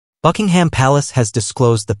Buckingham Palace has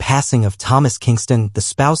disclosed the passing of Thomas Kingston, the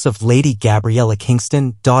spouse of Lady Gabriella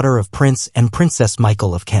Kingston, daughter of Prince and Princess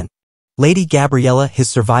Michael of Kent. Lady Gabriella, his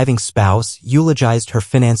surviving spouse, eulogized her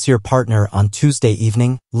financier partner on Tuesday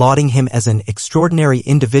evening, lauding him as an extraordinary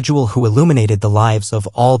individual who illuminated the lives of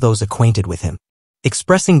all those acquainted with him.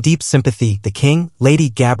 Expressing deep sympathy, the King, Lady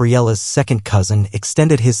Gabriella's second cousin,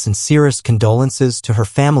 extended his sincerest condolences to her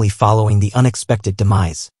family following the unexpected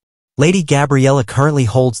demise. Lady Gabriella currently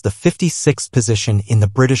holds the 56th position in the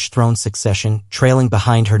British throne succession, trailing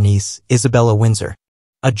behind her niece, Isabella Windsor.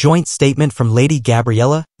 A joint statement from Lady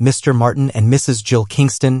Gabriella, Mr. Martin and Mrs. Jill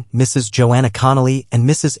Kingston, Mrs. Joanna Connolly, and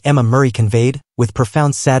Mrs. Emma Murray conveyed, "With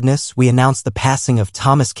profound sadness, we announce the passing of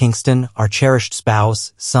Thomas Kingston, our cherished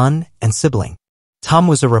spouse, son, and sibling. Tom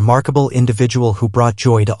was a remarkable individual who brought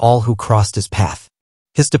joy to all who crossed his path.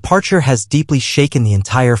 His departure has deeply shaken the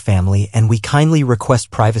entire family, and we kindly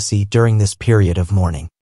request privacy during this period of mourning."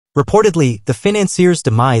 Reportedly, the financier's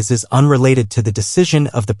demise is unrelated to the decision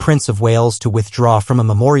of the Prince of Wales to withdraw from a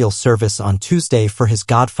memorial service on Tuesday for his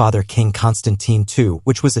godfather King Constantine II,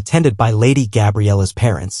 which was attended by Lady Gabriella's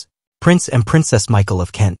parents, Prince and Princess Michael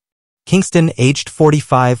of Kent. Kingston, aged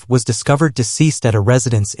 45, was discovered deceased at a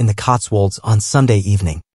residence in the Cotswolds on Sunday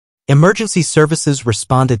evening. Emergency services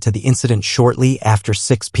responded to the incident shortly after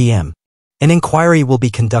 6 p.m. An inquiry will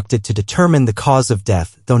be conducted to determine the cause of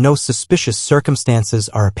death, though no suspicious circumstances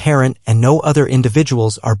are apparent and no other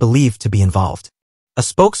individuals are believed to be involved. A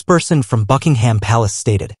spokesperson from Buckingham Palace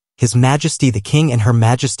stated, "His Majesty the King and Her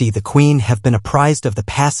Majesty the Queen have been apprised of the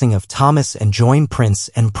passing of Thomas and join Prince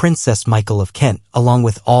and Princess Michael of Kent, along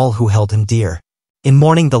with all who held him dear, in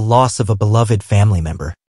mourning the loss of a beloved family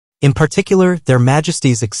member. In particular, their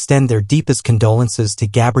Majesties extend their deepest condolences to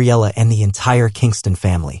Gabriella and the entire Kingston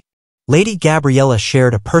family." Lady Gabriella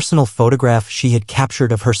shared a personal photograph she had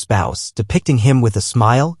captured of her spouse, depicting him with a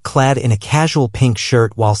smile, clad in a casual pink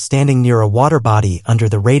shirt while standing near a water body under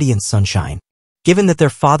the radiant sunshine. Given that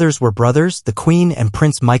their fathers were brothers, the Queen and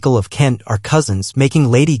Prince Michael of Kent are cousins,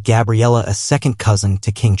 making Lady Gabriella a second cousin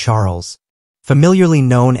to King Charles. Familiarly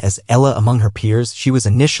known as Ella among her peers, she was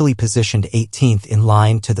initially positioned 18th in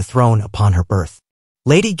line to the throne upon her birth.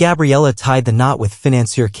 Lady Gabriella tied the knot with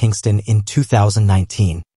financier Kingston in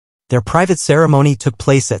 2019. Their private ceremony took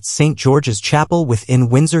place at St. George's Chapel within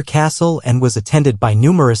Windsor Castle and was attended by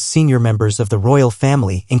numerous senior members of the royal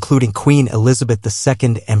family, including Queen Elizabeth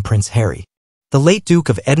II and Prince Harry. The late Duke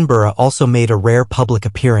of Edinburgh also made a rare public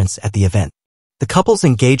appearance at the event. The couple's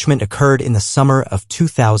engagement occurred in the summer of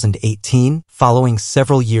 2018, following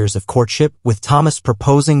several years of courtship, with Thomas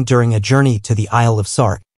proposing during a journey to the Isle of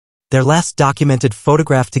Sark. Their last documented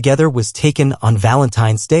photograph together was taken on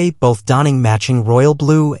Valentine's Day, both donning matching royal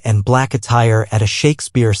blue and black attire at a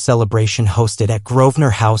Shakespeare celebration hosted at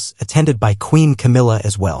Grosvenor House, attended by Queen Camilla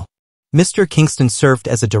as well. Mr. Kingston served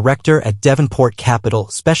as a director at Devonport Capital,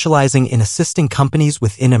 specializing in assisting companies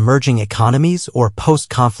within emerging economies or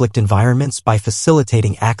post-conflict environments by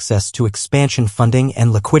facilitating access to expansion funding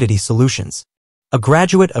and liquidity solutions. A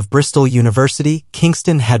graduate of Bristol University,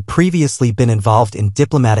 Kingston had previously been involved in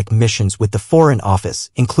diplomatic missions with the Foreign Office,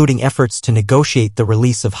 including efforts to negotiate the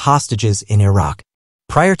release of hostages in Iraq.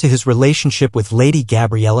 Prior to his relationship with Lady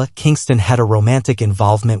Gabriella, Kingston had a romantic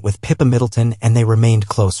involvement with Pippa Middleton, and they remained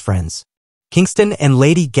close friends. Kingston and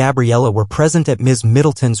Lady Gabriella were present at Ms.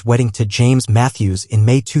 Middleton's wedding to James Matthews in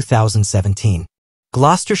May 2017.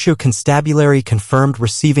 Gloucestershire Constabulary confirmed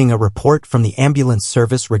receiving a report from the ambulance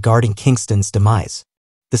service regarding Kingston's demise.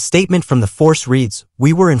 The statement from the force reads,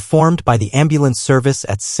 "We were informed by the ambulance service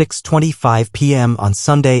at 6:25 p.m. on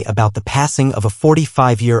Sunday about the passing of a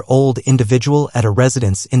 45-year-old individual at a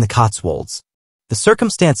residence in the Cotswolds. The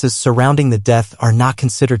circumstances surrounding the death are not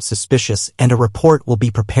considered suspicious, and a report will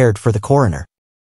be prepared for the coroner."